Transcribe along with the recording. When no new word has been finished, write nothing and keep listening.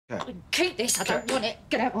Cat. Keep this, I don't want it.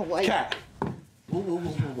 Get out of my way. Cat!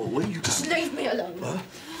 Where are you Just leave me alone. Huh?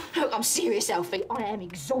 Look, I'm serious, Alfie. I am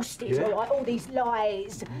exhausted, all right? All these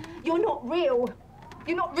lies. You're not real.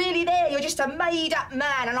 You're not really there. You're just a made-up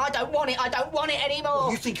man, and I don't want it. I don't want it anymore.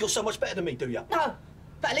 Well, you think you're so much better than me, do you? No,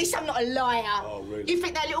 but at least I'm not a liar. Oh, really? You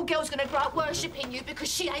think that little girl's going to grow up worshipping you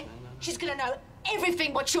because she ain't... She's going to know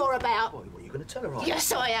everything what you're about. What are you going to tell her? Right?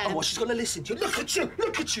 Yes, I am. Oh, well, she's going to listen to you. Look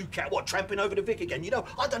at you, Cat. What, tramping over the Vic again? You know,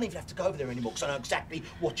 I don't even have to go over there anymore because I know exactly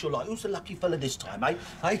what you're like. Who's the lucky fella this time, eh?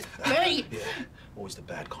 Me? Yeah, always the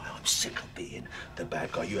bad guy. I'm sick of being the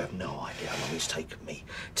bad guy. You have no idea how long it's taken me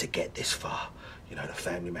to get this far. You know, the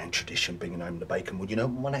family man tradition, bringing home the bacon. Well, you know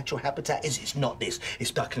what my natural habitat is? It's not this.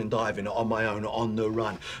 It's ducking and diving on my own, on the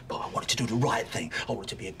run. But I wanted to do the right thing. I wanted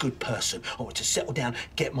to be a good person. I wanted to settle down,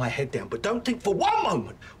 get my head down. But don't think for one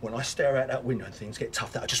moment, when I stare out that window and things get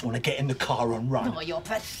tough, that I just want to get in the car and run. Oh, you're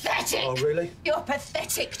pathetic. Oh, really? You're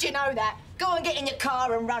pathetic. Do you know that? Go and get in your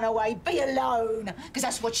car and run away. Be alone, because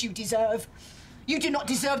that's what you deserve. You do not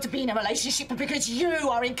deserve to be in a relationship because you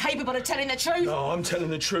are incapable of telling the truth. No, I'm telling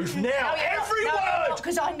the truth now. Every word!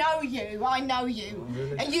 Because I know you. I know you. Oh,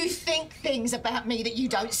 really? And you think things about me that you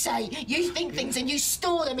don't say. You think things and you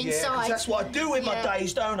store them inside. Yeah, that's what I do with my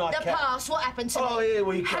days, don't I, The Cat? past, what happened to me? Oh, here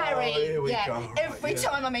we go. Harry. Here we go. Every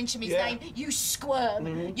time I mention his name, you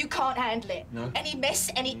squirm. You can't handle it. No. Any mess,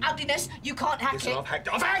 any ugliness, you can't hack it.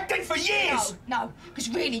 I've hacked it for years! No, because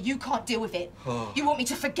really, you can't deal with it. Oh. You want me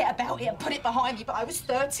to forget about it and put it behind me, but I was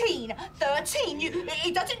 13. 13.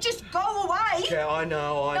 It doesn't just go away. Yeah, I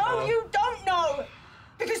know. No, you don't know.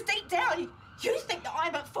 Because deep down, you think that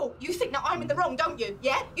I'm at fault. You think that I'm in the wrong, don't you?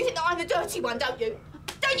 Yeah? You think that I'm the dirty one, don't you?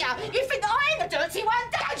 Don't you? You think that I'm the dirty one,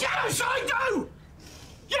 don't you? Yes, I do!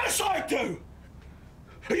 Yes, I do!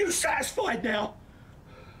 Are you satisfied now?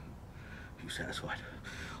 You satisfied?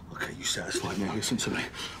 Okay, you satisfied now? Listen to me.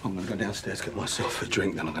 I'm gonna go downstairs, get myself a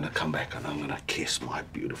drink, then I'm gonna come back and I'm gonna kiss my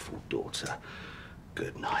beautiful daughter.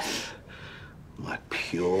 Good night. My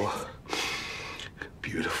pure,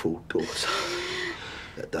 beautiful daughter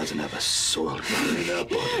that doesn't have a soil growing in her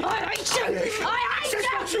body. I hate you! I hate you! This is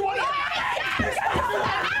what you want!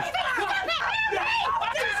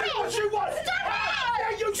 This is what you want!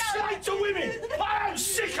 Yeah, you Slater women! I am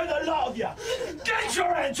sick of the lot of you! Get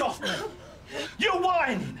your hands off me! You're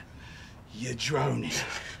whining. You're droning.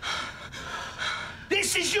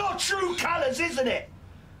 This is your true colours, isn't it?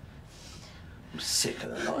 I'm sick of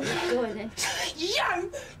the lot of you. Go on then.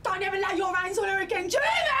 You! Don't ever lay your hands on her again, do you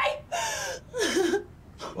hear me?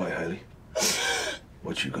 Wait, Hayley.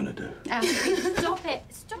 What you gonna do? Stop it.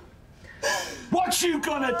 Stop. What you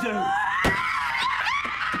gonna do?